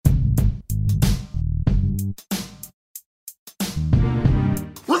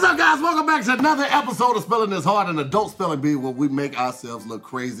guys, welcome back to another episode of Spelling Is Hard, an adult spelling bee where we make ourselves look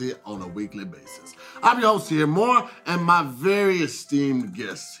crazy on a weekly basis. I'm your host here, Moore, and my very esteemed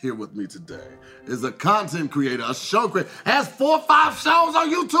guest here with me today is a content creator, a show creator, has 4 or 5 shows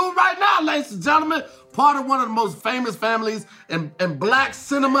on YouTube right now, ladies and gentlemen, part of one of the most famous families in Black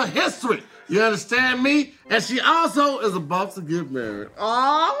cinema history. You understand me? And she also is about to get married.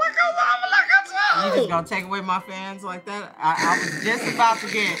 Oh, look at mama, look at you. You just gonna take away my fans like that? I was just about to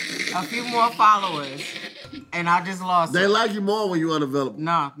get a few more followers, and I just lost They it. like you more when you're unavailable.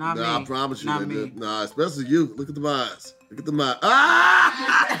 No, not me. I promise you Not they me. did. Nah, especially you. Look at the eyes. Look at the eyes. Ah!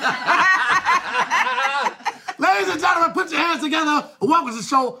 Ladies and gentlemen, put your hands together. Welcome to the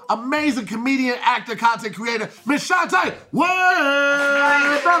show, amazing comedian, actor, content creator, Miss Shantae Word.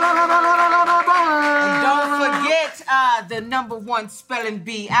 And don't forget the #1 spelling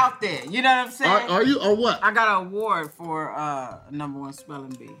bee out there. You know what I'm saying? Are you or what? I got an award for #1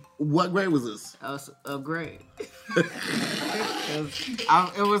 spelling bee. What grade was this? A grade.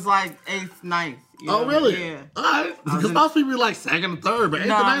 It was like 8th, 9th. You know? Oh, really? Yeah. All right. Because most people be like 2nd and 3rd, but 8th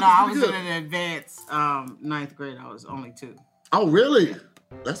No, and 9th I is was pretty in good. an advanced 9th grade. I was only 2. Oh, really?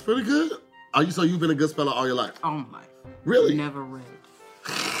 That's pretty good. So you've been a good speller all your life? All my life. Really? Never read.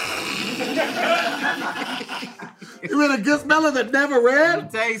 You been a good speller that never read?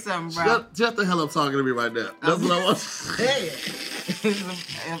 Let me tell you something, bro. Shut the hell up talking to me right now. That's what I want to say.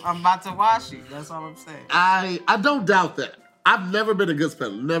 I'm about to wash you. That's all I'm saying. I don't doubt that. I've never been a good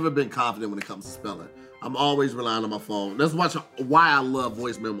speller. Never been confident when it comes to spelling. I'm always relying on my phone. That's why I love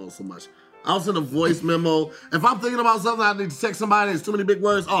voice memos so much. I'll send a voice memo. If I'm thinking about something I need to text somebody, it's too many big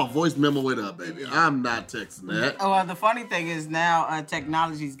words. Oh, voice memo it up, baby. I'm not texting that. Oh, well, the funny thing is now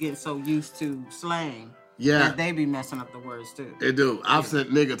technology's getting so used to slang that they be messing up the words too. They do. I've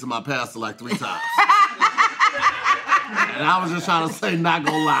sent nigga to my pastor like 3 times. And I was just trying to say, not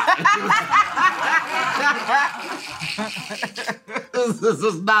gonna lie. This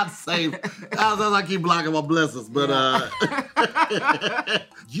is not safe. I keep blocking my blessings, but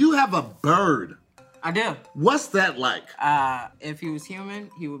you have a bird. I do. What's that like? If he was human,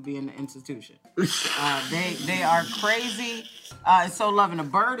 he would be in the institution. They are crazy. It's so loving. A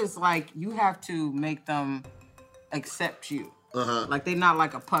bird is like, you have to make them accept you. Like they're not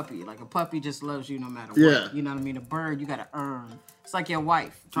like a puppy. Like a puppy just loves you no matter what. Yeah. You know what I mean? A bird, you gotta earn. It's like your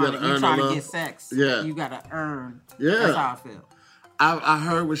wife. You You're trying to love. get sex. Yeah. You gotta earn. Yeah. That's how I feel. I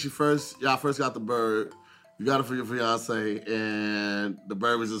heard when y'all first got the bird, you got it for your fiance, and the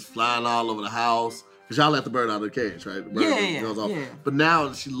bird was just flying all over the house. Because y'all let the bird out of the cage, right? The bird goes off. Yeah. But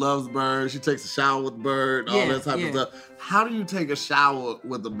now she loves the bird. She takes a shower with the bird, all that type of stuff. How do you take a shower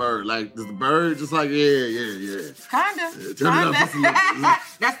with the bird? Like, does the bird just like, yeah. Kinda. Turn it up just a little.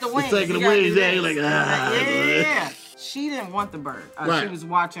 That's the wings. It's taking the You gotta wings, do yeah, this. you're like, Yeah. She didn't want the bird. Right. She was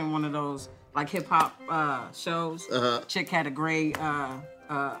watching one of those like hip hop shows. Chick had a gray,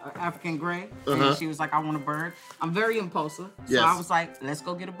 African gray, and she was like, "I want a bird." I'm very impulsive, so I was like, "Let's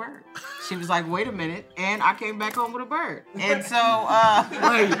go get a bird." She was like, "Wait a minute," and I came back home with a bird. And so,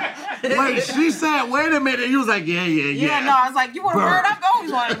 wait. She said, "Wait a minute." You was like, "Yeah." Yeah, no, I was like, "You want a bird?" I've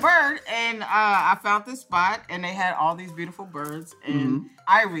always wanted a bird, and I found this spot, and they had all these beautiful birds, and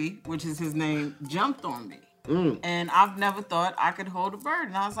Irie, which is his name, jumped on me. And I've never thought I could hold a bird.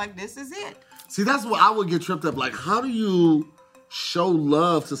 And I was like, this is it. See, that's what I would get tripped up. Like, how do you show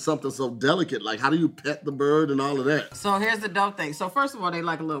love to something so delicate? Like, how do you pet the bird and all of that? So here's the dope thing. So first of all, they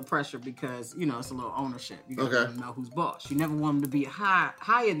like a little pressure because, you know, it's a little ownership. You got to let them know who's boss. You never want them to be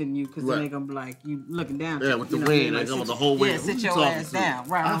higher than you because then they're going to be like, you looking down. Yeah, with the wing. They come with the whole wing. Yeah, sit your ass down.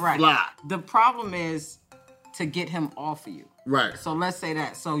 Right. Fly. The problem is to get him off of you. Right. So let's say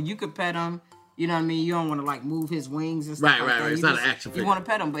that. So you could pet him. You know what I mean? You don't want to like move his wings and stuff like that. Right. It's not an action figure. You want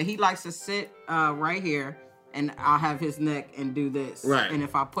to pet him, but he likes to sit right here, and I'll have his neck and do this. Right. And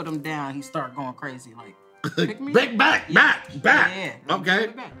if I put him down, he start going crazy. Like, pick me Back. Yeah.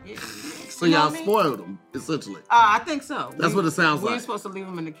 Okay. Yeah. So You know y'all what I mean? spoiled him, essentially. I think so. That's what it sounds We like. were supposed to leave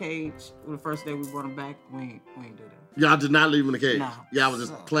him in the cage. The first day we brought him back, we ain't do that. Y'all did not leave him in the cage. No. Y'all was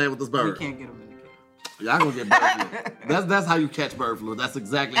just playing with this bird. We can't get him in the cage. Y'all gonna get bird flu. That's how you catch bird flu. That's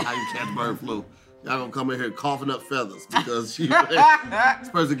exactly how you catch bird flu. Y'all gonna come in here coughing up feathers because this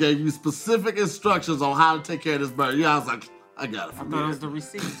person gave you specific instructions on how to take care of this bird. Yeah, I was like, I got it I from thought it here. was the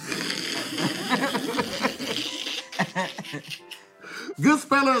receipt. Good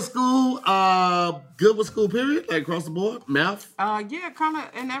speller in school. Good with school, period? Like across the board? Math? Yeah, kind of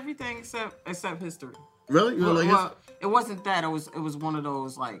in everything except history. Really? You know, like Well, it wasn't that. It was one of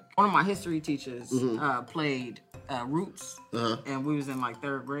those, like, one of my history teachers played Roots, and we was in like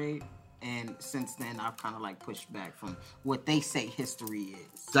 3rd grade. And since then, I've kind of like pushed back from what they say history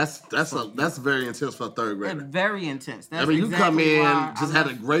is. That's very intense for a third grader. Very intense. That's you come in, just had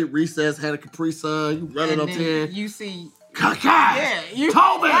a great recess, had a Capri Sun, you running on 10. You see... Yeah,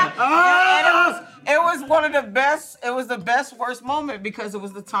 Tobin! It was one of the best. It was the best worst moment because it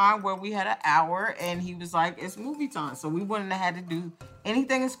was the time where we had an hour and he was like, "It's movie time," so we wouldn't have had to do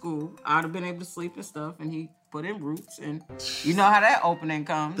anything in school. I'd have been able to sleep and stuff, and he put in Roots, and you know how that opening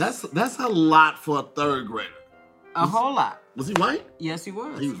comes. That's a lot for a third grader. A whole lot. Was he white? Yes, he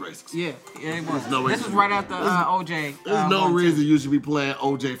was. He was racist. Yeah, he was. No this was right after OJ. There's no reason you should be playing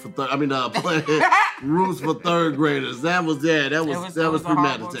OJ for playing Roots for third graders. That was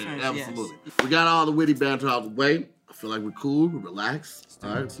premeditated. Absolutely. Yes. We got all the witty banter out of the way. I feel like we're cool, we're relaxed.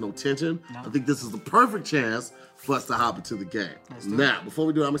 All right, there's no tension. No. I think this is the perfect chance for us to hop into the game. Now, before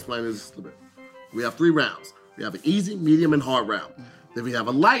we do, I'm explaining this just a little bit. We have 3 rounds. We have an easy, medium, and hard round. Then we have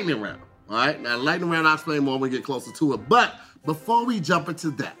a lightning round. All right, now lightning round, I'll explain more when we get closer to it. But before we jump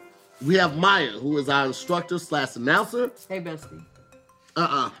into that, we have Maya, who is our instructor/announcer. Hey, bestie.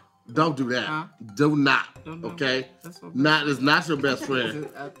 Don't do that. Do not. Okay? It's not your best friend.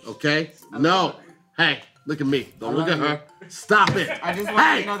 Okay? No. Hey, look at me. Don't look at her. Stop it. I just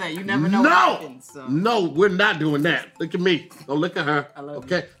want you to know that. You never know what happens. So. No, we're not doing that. Look at me. Don't look at her.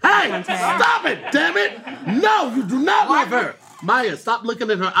 Okay? Hey, stop it, damn it. No, you do not love her. Maya, stop looking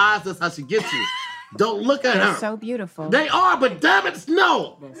at her eyes. That's how she gets you. Don't look at her. They're so beautiful. They are, but damn it,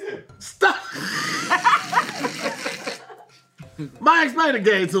 no. Stop. Maya, explain the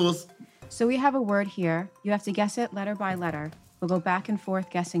game to us. So we have a word here. You have to guess it letter by letter. We'll go back and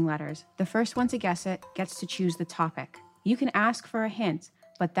forth guessing letters. The first one to guess it gets to choose the topic. You can ask for a hint,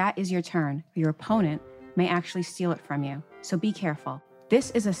 but that is your turn. Your opponent may actually steal it from you. So be careful.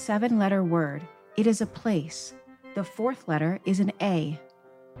 This is a 7-letter word. It is a place. The 4th letter is an A.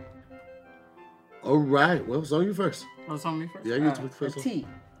 All right. Well, it's on you first. What's on me first? Yeah, you took first. A T.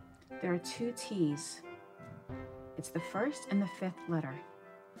 There are 2 T's. It's the 1st and the 5th letter.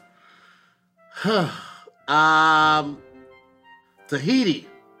 Tahiti.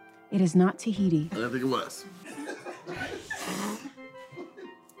 It is not Tahiti. I didn't think it was.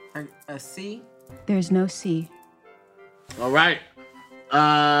 A C. There's no C. All right.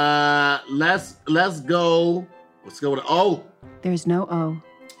 Let's go. Let's go with an O. There's no O.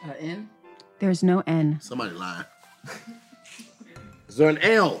 N. There's no N. Somebody lying. Is there an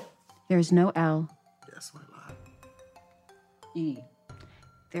L? There's no L. Yeah, somebody lying. E.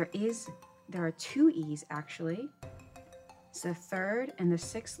 There are 2 E's actually. It's the 3rd and the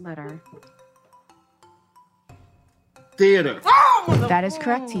 6th letter. Theater. Oh, that is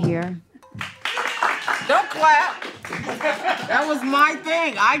correct to hear. Don't clap. That was my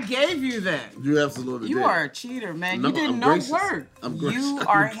thing. I gave you that. You absolutely did. You are a cheater, man. No, you did no work. I'm gracious. You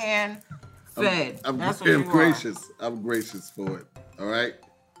are hand-fed. I'm gracious. I'm gracious for it. All right?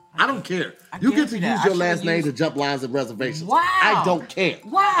 I don't care. You get to use your last name to jump lines and reservations. Wow. I don't care.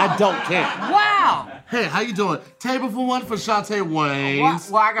 Wow. I don't care. Wow. Hey, how you doing? Table for 1 for Shantae Waynes.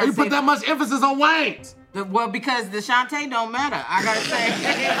 Well, I gotta you put that much emphasis on Waynes. Well, because the Shantae don't matter. I gotta say,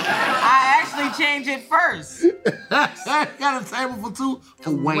 I actually changed it first. Got a table for 2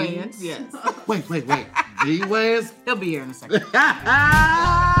 for Waynes. Yes. Wait. D Waynes? He'll be here in a second.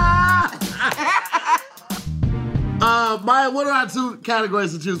 Maya, what are our 2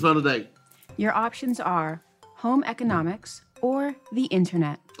 categories to choose from today? Your options are home economics or the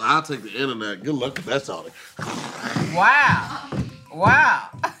internet. I'll take the internet. Good luck with that, Charlie. Wow.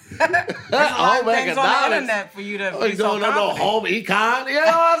 There's a lot of things on the economics. internet for you to Oh, be you so don't know no confident. home econ? You know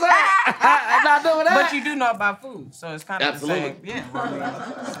what I'm saying? I'm not doing that. But you do know about food, so it's kind of Absolutely. the same.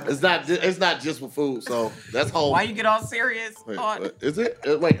 Yeah. It's not just for food, so that's home. Why you get all serious? Wait, is it?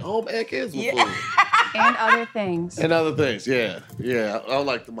 Wait, home ec is for food. And other things. And other things, yeah. I don't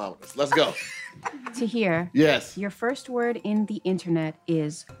like thermometers. Let's go. To hear. Yes. Your first word in the internet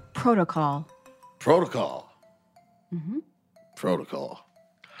is protocol. Protocol. Mm-hmm. Protocol.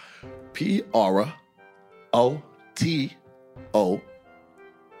 Protocol.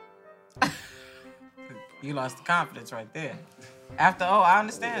 You lost the confidence right there. After O, I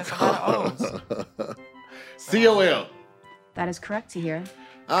understand. It's a lot of O's. COL. That is correct to hear.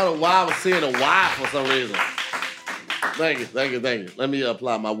 I don't know why I was seeing a Y for some reason. Thank you. Let me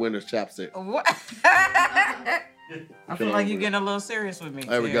apply my winner's chapstick. What? I feel like you're getting a little serious with me.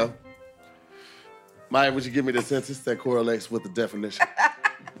 There we go. Maya, would you give me the sentence that correlates with the definition?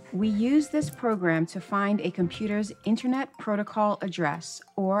 We use this program to find a computer's Internet Protocol address,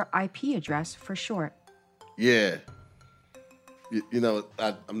 or IP address for short. Yeah. You know,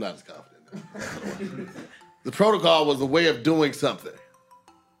 I'm not as confident. The protocol was a way of doing something.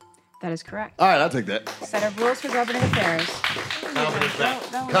 That is correct. All right, I'll take that. Set of rules for governing affairs. Confidence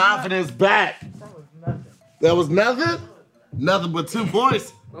back. Confidence back. That was nothing? Nothing but 2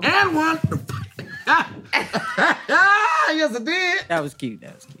 points. And 1. Yes, it did. That was cute.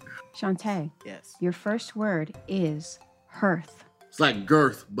 Shantae. Yes. Your first word is hearth. It's like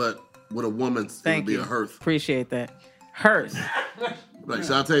girth, but with a woman's, it would be a hearth. Appreciate that. Hearth. Like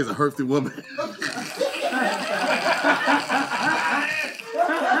Shantae's a hearthy woman.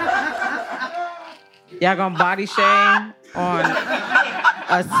 Y'all gonna body shame on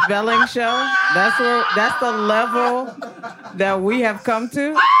a spelling show? That's the level that we have come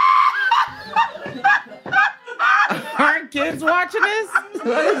to? Aren't kids watching this?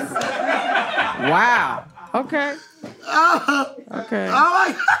 Wow. Okay. Okay. Oh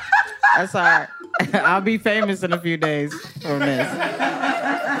my God. That's all right. I'll be famous in a few days from this.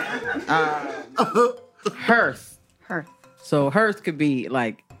 Hearth. Hearth. So hearth could be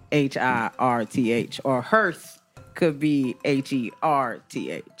like Hirth, or hearth could be Herth.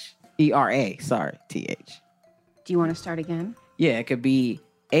 ERA, sorry, TH. Do you want to start again? Yeah, it could be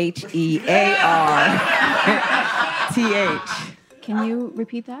HEARTH. Can you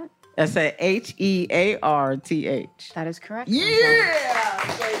repeat that? I said HEARTH. That is correct. Yeah!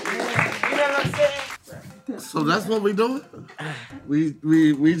 You know what I'm saying? So that's what we doing? We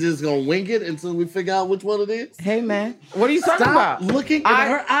just gonna wing it until we figure out which one it is? Hey, man. What are you talking Stop about? looking in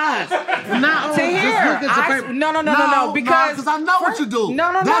her eyes. Not to hear. Just look at your paper. No. Because I know what you do.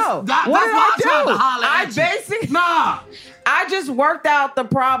 No. That's What why did I do? tried to holler I at you. basically... Nah. I just worked out the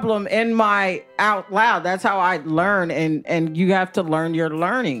problem in my out loud. That's how I learn, and you have to learn your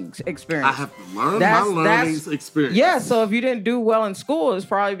learning experience. I have to learn my learning experience. Yeah, so if you didn't do well in school, it's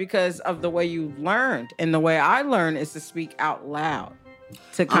probably because of the way you learned. And the way I learn is to speak out loud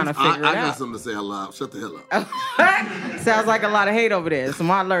to kind of figure it out. I got something to say out loud. Shut the hell up. Sounds like a lot of hate over there. It's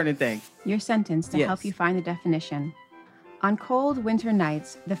my learning thing. Your sentence to help you find the definition. On cold winter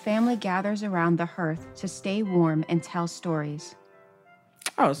nights, the family gathers around the hearth to stay warm and tell stories.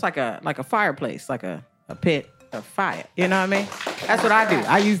 Oh, it's like a fireplace, like a pit of fire. You know what I mean? That's what I do.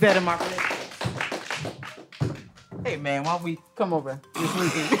 I use that in my relationship. Hey, man, why don't we come over this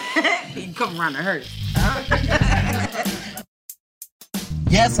weekend? You can come around the hearth.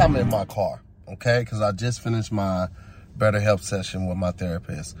 Yes, I'm in my car, okay? Because I just finished my BetterHelp session with my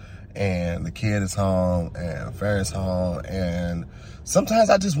therapist. And the kid is home, and Farron's home, and sometimes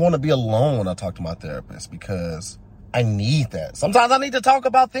I just want to be alone when I talk to my therapist because I need that. Sometimes I need to talk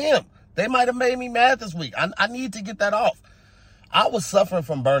about them. They might have made me mad this week. I need to get that off. I was suffering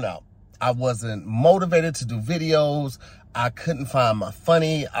from burnout. I wasn't motivated to do videos. I couldn't find my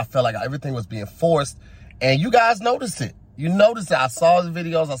funny. I felt like everything was being forced, and you guys noticed it. You noticed that I saw the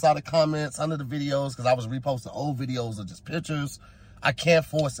videos. I saw the comments under the videos because I was reposting old videos of just pictures. I can't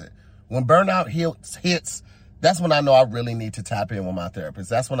force it. When burnout hits, that's when I know I really need to tap in with my therapist.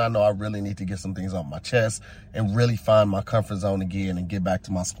 That's when I know I really need to get some things off my chest and really find my comfort zone again and get back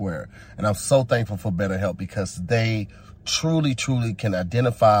to my square. And I'm so thankful for BetterHelp because they truly, truly can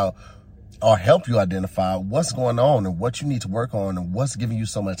identify or help you identify what's going on and what you need to work on and what's giving you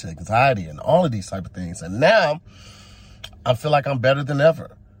so much anxiety and all of these type of things. And now I feel like I'm better than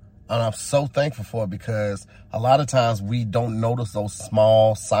ever. And I'm so thankful for it because a lot of times we don't notice those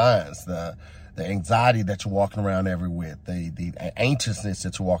small signs, the anxiety that you're walking around every with, the anxiousness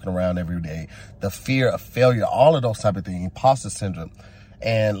that you're walking around every day, the fear of failure, all of those type of things, imposter syndrome.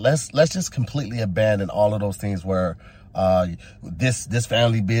 And let's just completely abandon all of those things where this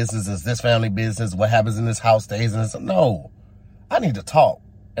family business is this family business, what happens in this house stays in this. No, I need to talk.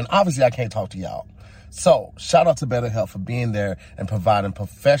 And obviously I can't talk to y'all. So shout out to BetterHelp for being there and providing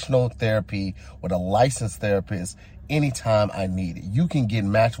professional therapy with a licensed therapist anytime I need it. You can get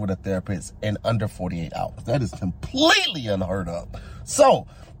matched with a therapist in under 48 hours. That is completely unheard of. So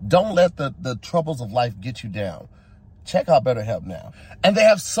don't let the troubles of life get you down. Check out BetterHelp now. And they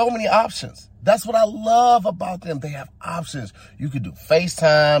have so many options. That's what I love about them. They have options. You could do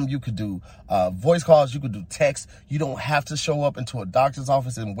FaceTime. You could do voice calls. You could do text. You don't have to show up into a doctor's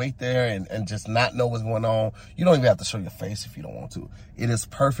office and wait there and just not know what's going on. You don't even have to show your face if you don't want to. It is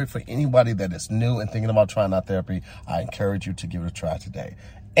perfect for anybody that is new and thinking about trying out therapy. I encourage you to give it a try today.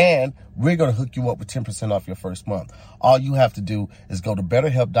 And we're going to hook you up with 10% off your first month. All you have to do is go to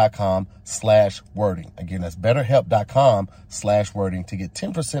betterhelp.com/wording. Again, that's betterhelp.com/wording to get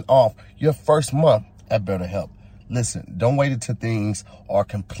 10% off your first month at BetterHelp. Listen, don't wait until things are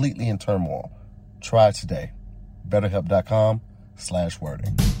completely in turmoil. Try it today.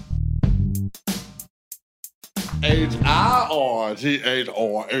 betterhelp.com/wording.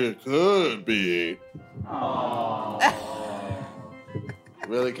 HIRTHR, it could be.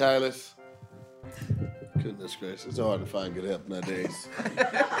 Really, Kylis? Goodness gracious, it's hard to find good help nowadays.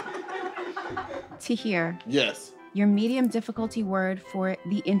 Tahir. Yes. Your medium difficulty word for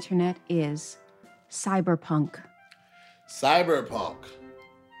the internet is cyberpunk. Cyberpunk.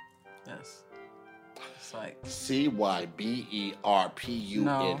 Yes. It's like CYBERPUNK.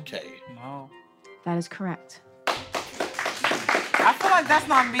 No. That is correct. I feel like that's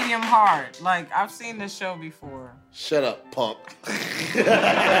not medium hard. Like, I've seen this show before. Shut up, punk.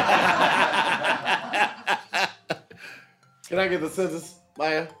 Can I get the sentence,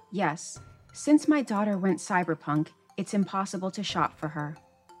 Maya? Yes. Since my daughter went cyberpunk, it's impossible to shop for her.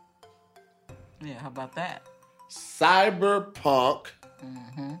 Yeah, how about that? Cyberpunk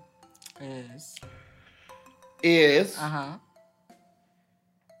Is is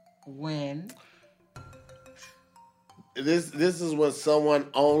when this is when someone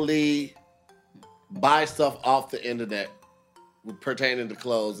only buys stuff off the internet pertaining to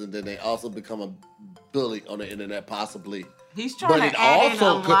clothes, and then they also become a bully on the internet, possibly. he's trying to add in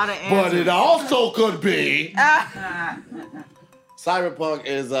a lot of answers. But it also could be cyberpunk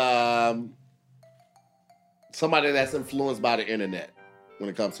is somebody that's influenced by the internet when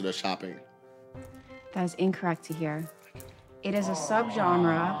it comes to their shopping. That is incorrect to hear. It is a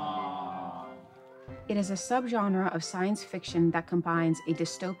subgenre. It is a subgenre of science fiction that combines a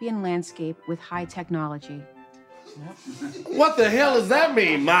dystopian landscape with high technology. What the hell does that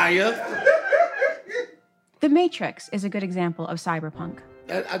mean, Maya? The Matrix is a good example of cyberpunk.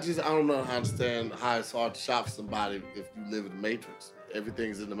 I don't know how to understand how it's hard to shop for somebody if you live in the Matrix.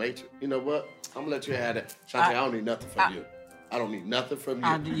 Everything's in the Matrix. You know what? I'm gonna let you have that. Shantae, I don't need nothing from you. I don't need nothing from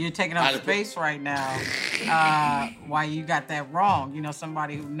you. You're taking up space right now. Why you got that wrong? You know,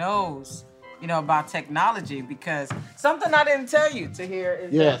 somebody who knows, about technology, because something I didn't tell you to hear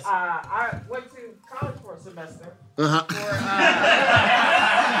is that I went to college for a semester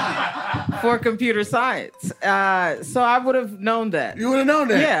for computer science. So I would have known that. You would have known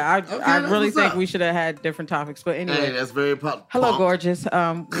that? Yeah, I really think we should have had different topics. But anyway. Hey, that's very popular. Hello, gorgeous.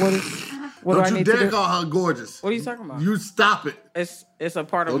 What do I need to do? Don't you dare call her gorgeous. What are you talking about? You stop it. It's a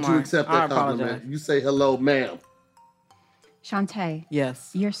part of mine. Don't you accept that compliment. You say hello, ma'am. Shantae.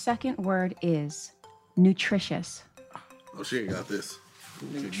 Yes. Your second word is nutritious. Oh, she ain't got this.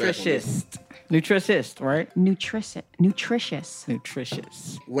 Nutritious, right? Nutritious.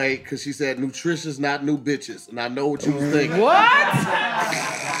 Wait, because she said nutritious, not new bitches. And I know what you was thinking. What?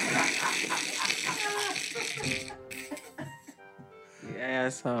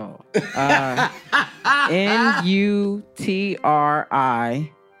 Asshole. NUTRITIONist.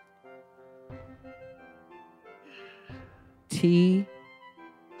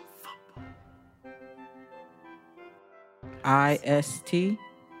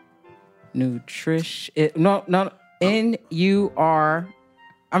 Nutrition. No. NUTRI.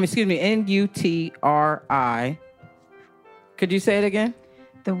 Could you say it again?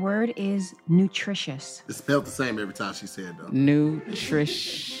 The word is nutritious. It's spelled the same every time she said it, though.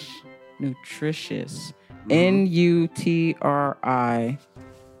 Nutritious. Mm-hmm.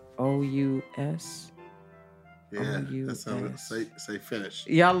 NUTRIOUS. Yeah, that's how it say finish.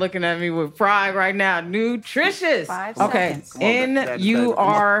 Y'all looking at me with pride right now. Nutritious. 5 okay. seconds.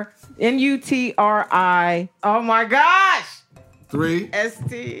 NUTRI. Oh my gosh. 3,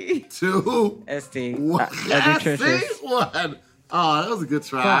 ST. 2, ST. 1. Nutritious. 1. Oh, that was a good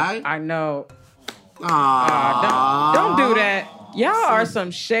try. I know. Don't do that. Y'all are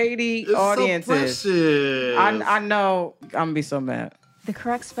some shady audiences. So I know. I'm gonna be so mad. The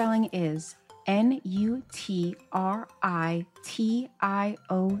correct spelling is NUTRITIOUS.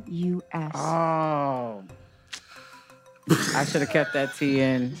 Oh. I should have kept that T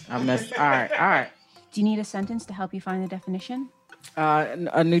in. I messed. All right. Do you need a sentence to help you find the definition?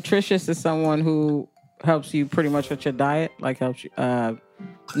 A nutritious is someone who helps you pretty much with your diet, like helps you.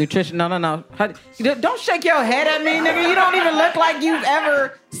 Nutrition. No. Don't shake your head at me, nigga. You don't even look like you've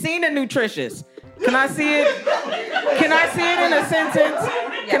ever seen a nutritious. Can I see it? Can I see it in a sentence?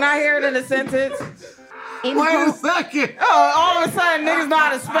 Can I hear it in a sentence? Wait a second. Oh, all of a sudden, niggas know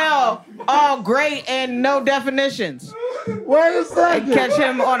how to spell all great and no definitions. Wait a second. And catch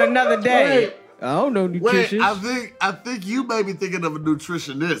him on another day. Wait. I don't know nutritious. Wait, I think you may be thinking of a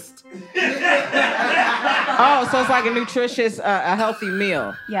nutritionist. Oh, so it's like a nutritious, a healthy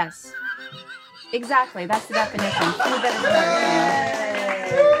meal. Yes. Exactly. That's the definition. Food that is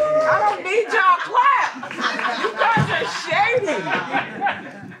I don't need y'all clap. You guys are shady.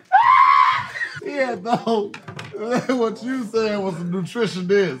 Yeah, no. What you said was a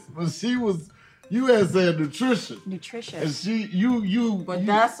nutritionist, but you had said nutrition. nutritious. And you. But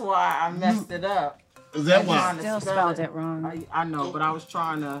that's why I messed it up. Is that why? Still spelled it wrong. I know, but I was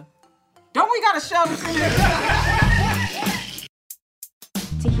trying to. Don't we got a show to finish?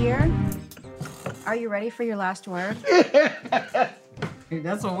 Tahir, are you ready for your last word?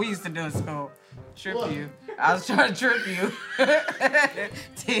 That's what we used to do in school. Trip you. I was trying to trip you.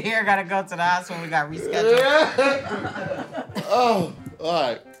 Tahir gotta go to the hospital. We got rescheduled. Oh, all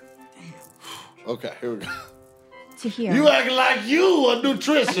right. Okay, here we go. Tahir. You acting like you a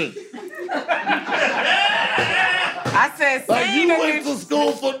nutrition. I said, Like you went to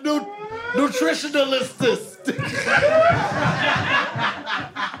school for nutritionalists.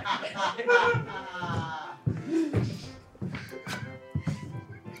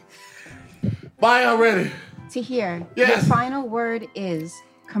 Bye already. Tahir, Yes. your final word is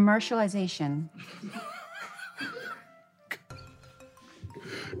commercialization.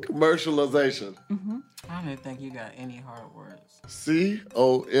 Commercialization. I don't think you got any hard words.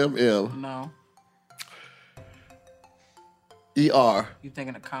 COMM. No. ER. You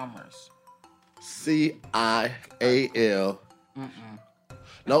thinking of commerce. CIAL.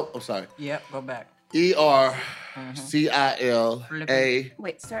 Nope, I'm sorry. Yep, go back. ER. CILA.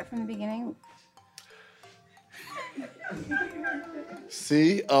 Wait, start from the beginning. COMMER.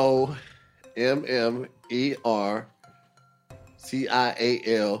 CIALIZATION.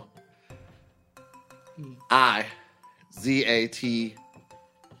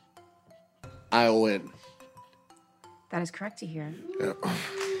 That is correct, Tahir. Yeah.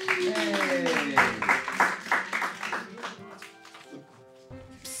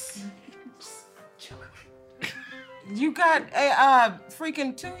 You got a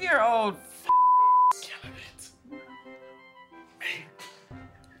freaking 2-year-old.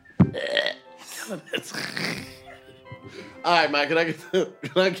 All right, Mike, can I get the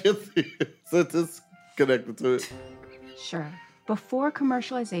sentence connected to it? Sure. Before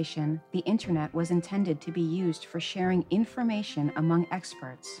commercialization, the internet was intended to be used for sharing information among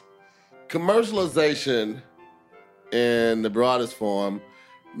experts. Commercialization, in the broadest form,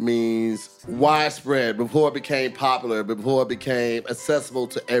 means widespread, before it became popular, before it became accessible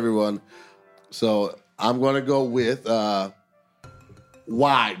to everyone. So I'm going to go with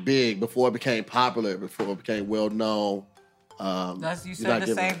wide, big, before it became popular, before it became well-known. You said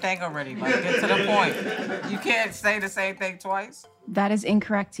the same thing already. Like, get to the point. You can't say the same thing twice. That is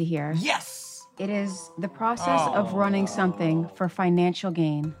incorrect, Tahir. Yes. It is the process of running something for financial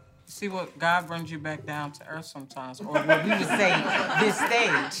gain. See what God brings you back down to earth sometimes, or what we would say, this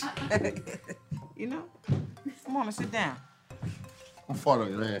stage. You know? Come on, sit down. I'm farting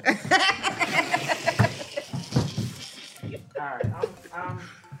on your hand. All right, I'm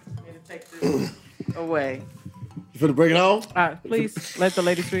going to take this away. You finna bring it home? Please let the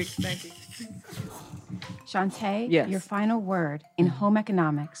lady speak. Thank you. Shantae, Yes. your final word in home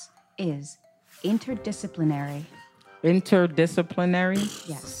economics is interdisciplinary. Interdisciplinary?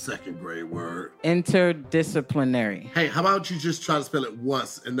 Yes. Second grade word. Interdisciplinary. Hey, how about you just try to spell it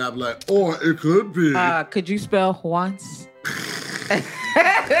once and not be like, or it could be. Could you spell once?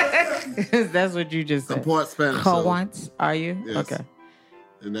 That's what you just said. Support Spanish. So. Once, are you? Yes. Okay.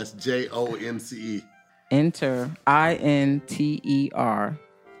 And that's JONCE. Enter, INTER,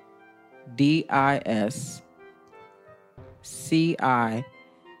 DISCIPL,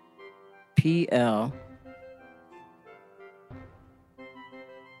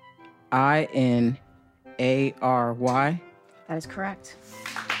 INARY. That is correct.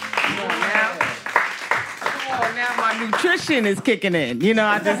 Come on now my nutrition is kicking in. You know,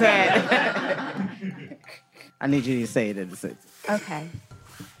 I just had. I need you to say it in the sentence. Okay.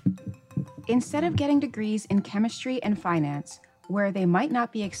 Instead of getting degrees in chemistry and finance, where they might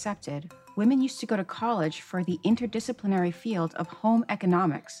not be accepted, women used to go to college for the interdisciplinary field of home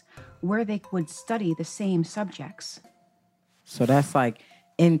economics, where they would study the same subjects. So that's like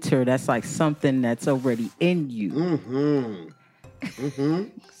that's like something that's already in you.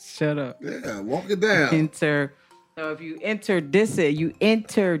 Shut up. Yeah, walk it down. So if you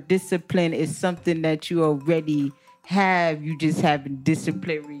interdiscipline is something that you already have. You just have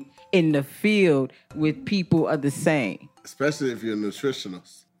disciplinary in the field with people of the same. Especially if you're a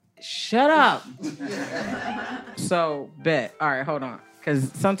nutritionist. Shut up. So, bet. All right, hold on.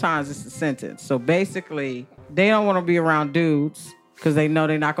 Because sometimes it's a sentence. So basically, they don't want to be around dudes because they know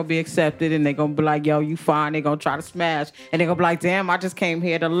they're not going to be accepted, and they're going to be like, yo, you fine. They're going to try to smash. And they're going to be like, damn, I just came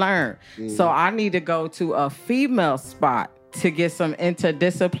here to learn. So I need to go to a female spot to get some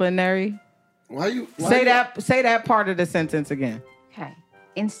interdisciplinary. Say that part of the sentence again. Okay.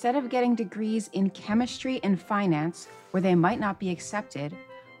 Instead of getting degrees in chemistry and finance, where they might not be accepted,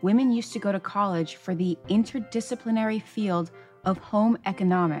 women used to go to college for the interdisciplinary field of home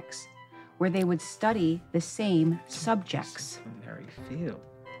economics, where they would study the same subjects. Disciplinary field.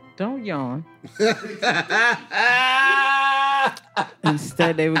 Don't yawn.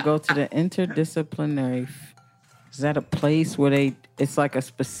 Instead, they would go to the interdisciplinary. Is that a place where it's like a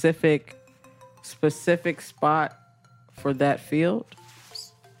specific spot for that field?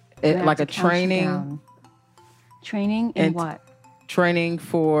 Like a training? Training in what? Training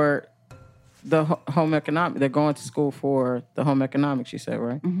for the home economics. They're going to school for the home economics, you said,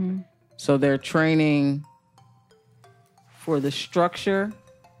 right? Mm-hmm. So they're training for the structure,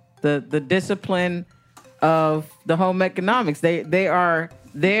 the discipline of the home economics. They are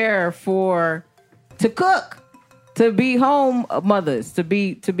there to cook, to be home mothers, to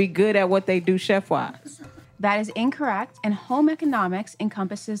be good at what they do chef-wise. That is incorrect, and home economics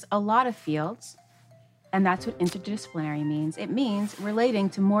encompasses a lot of fields, and that's what interdisciplinary means. It means relating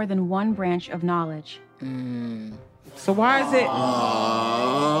to more than one branch of knowledge. So why is it...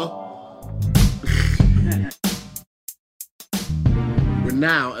 We're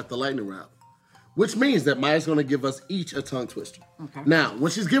now at the lightning round, which means that Maya's going to give us each a tongue twister. Okay. Now,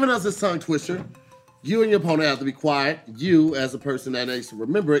 when she's giving us this tongue twister, you and your opponent have to be quiet. You, as a person that needs to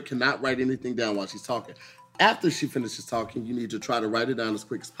remember it, cannot write anything down while she's talking. After she finishes talking, you need to try to write it down as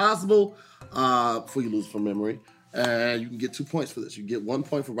quick as possible before you lose from memory. And you can get 2 points for this. You get 1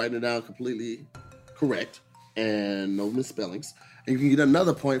 point for writing it down completely correct and no misspellings. And you can get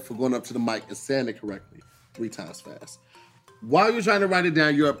another point for going up to the mic and saying it correctly 3 times fast. While you're trying to write it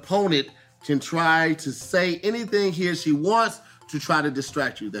down, your opponent can try to say anything he or she wants to try to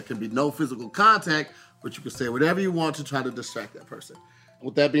distract you. There can be no physical contact, but you can say whatever you want to try to distract that person.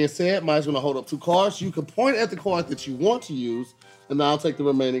 With that being said, Maya's going to hold up 2 cards. You can point at the card that you want to use, and I'll take the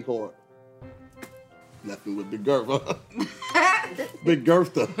remaining card. Left me with Big Girth, huh? Big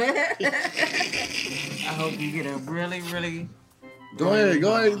Girtha. I hope you get a really, really... Go ahead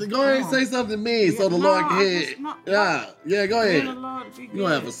and say something mean so the Lord can hear it. Yeah, go ahead. You're going to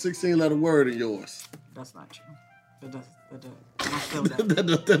have a 16-letter word in yours. That's not true. I feel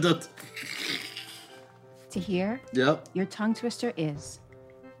that. Tahir, Yep. your tongue twister is: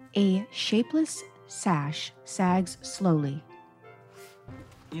 a shapeless sash sags slowly.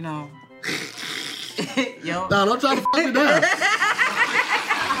 You know... No, don't try to fuck me down.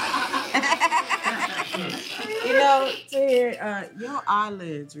 You know, Tahir, your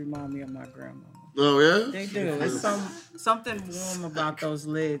eyelids remind me of my grandmama. Oh, yeah? They do. It's something warm about those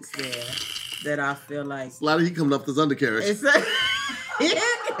lids there that I feel like... A lot of heat coming up this undercarriage.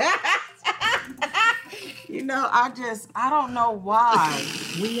 You know, I don't know why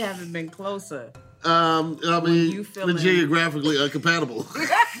we haven't been closer. I mean, we're geographically incompatible.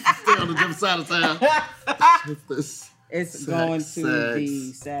 Stay on the different side of town. It's going to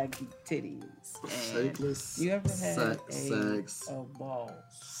be saggy titties. Shapeless. You ever had a ball?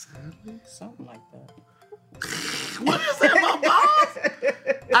 Sadly? Something like that. What did you say about balls?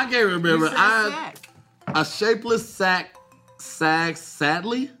 I can't remember. Sack. A shapeless sack sags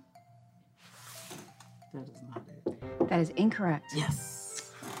sadly? That is not it. That is incorrect.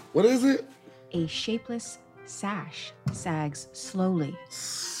 Yes. What is it? A shapeless sash sags slowly.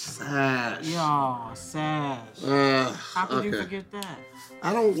 Sash. Y'all, sash. How could you forget that?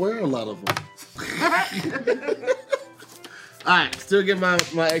 I don't wear a lot of them. All right, still get my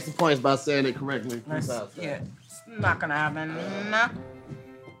extra points by saying it correctly. Yeah, it's not gonna happen. No.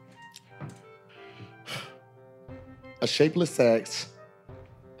 A shapeless sax.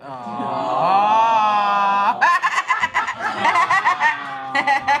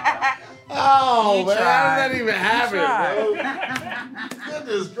 Oh, man, how does that even happen, bro?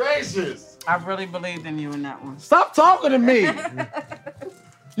 Goodness gracious. I really believed in you in that one. Stop talking to me.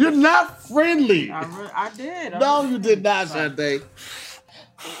 You're not friendly. I did. No, you did not, Shantae.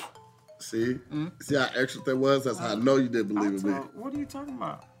 See? See how extra that was? That's how I know you didn't believe in me. What are you talking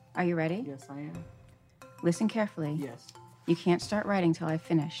about? Are you ready? Yes, I am. Listen carefully. Yes. You can't start writing till I've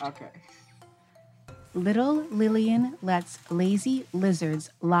finished. Okay. Little Lillian lets lazy lizards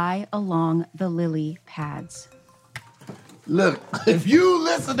lie along the lily pads. Look, if you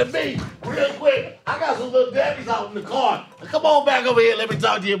listen to me real quick, I got some little daddies out in the car. Come on back over here. Let me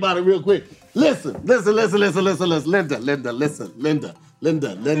talk to you about it real quick. Listen. Linda, listen. Linda, listen. Linda,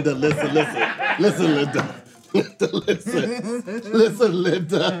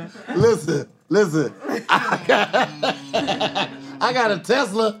 listen. Listen. I got a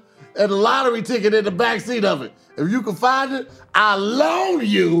Tesla and a lottery ticket in the back seat of it. If you can find it, I'll loan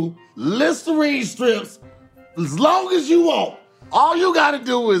you Listerine strips as long as you want. All you gotta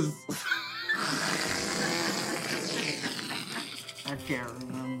do is... I can't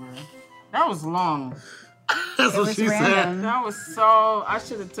remember. That was long. That's what she said. That was so. I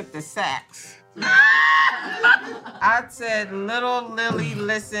should have took the sax. I said, little Lily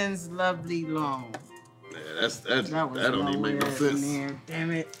listens lovely long. Yeah, that don't even make no sense.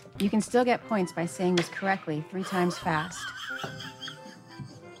 Damn it. You can still get points by saying this correctly 3 times fast.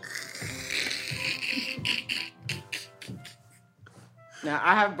 Now,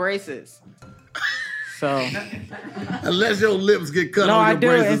 I have braces. So. Unless your lips get cut on your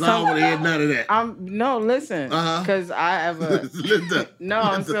braces, I don't want to hear none of that. No, listen. Because I have a. Linda. No,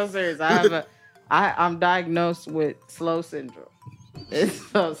 I'm so serious. I'm diagnosed with slow syndrome.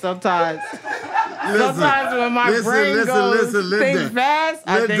 So sometimes when my brain goes think fast,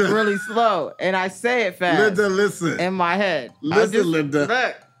 I think really slow, and I say it fast. Linda, listen. In my head. Linda.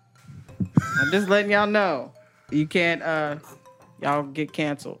 Look, I'm just letting y'all know. You can't. Y'all get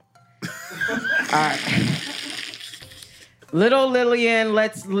canceled. All right. Little Lillian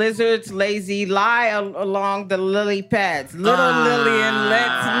lets lizards lazy lie along the lily pads. Little Lillian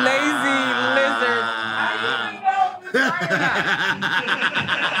lets lazy lizards.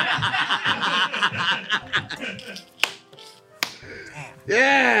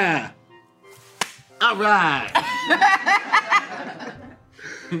 Yeah. All right.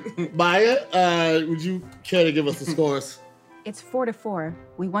 Maya, would you care to give us the scores? It's 4-4.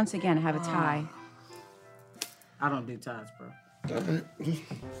 We once again have a tie. I don't do ties, bro. All right.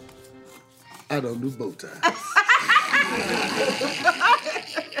 I don't do bow ties.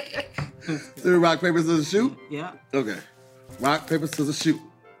 Rock, paper, scissors, shoot? Yeah. Okay. Rock, paper, scissors, shoot.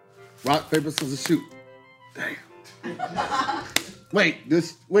 Rock, paper, scissors, shoot. Damn. Wait,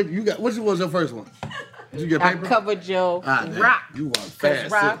 you got, which was your first one? Did you get paper? I covered your rock. You won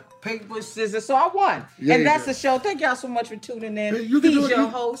fast. Rock, paper, scissors. So I won. Yeah, and that's the show. Thank y'all so much for tuning in. You can He's your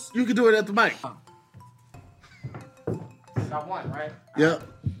host. You can do it at the mic. I won, right? Yep.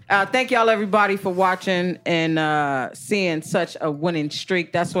 Thank y'all, everybody, for watching and seeing such a winning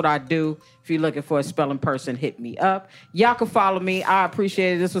streak. That's what I do. If you're looking for a spelling person, hit me up. Y'all can follow me. I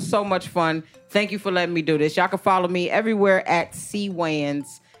appreciate it. This was so much fun. Thank you for letting me do this. Y'all can follow me everywhere at C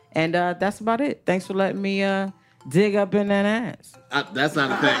Wayans. And that's about it. Thanks for letting me dig up in that ass. That's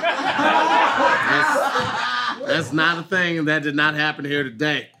not a thing. That's not a thing. That did not happen here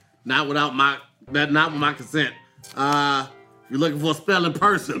today. Not with my consent. You're looking for a spelling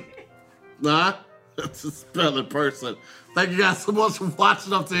person. It's a spelling person. Thank you guys so much for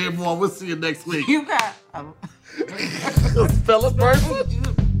watching up to here more. We'll see you next week. You got a spelling person?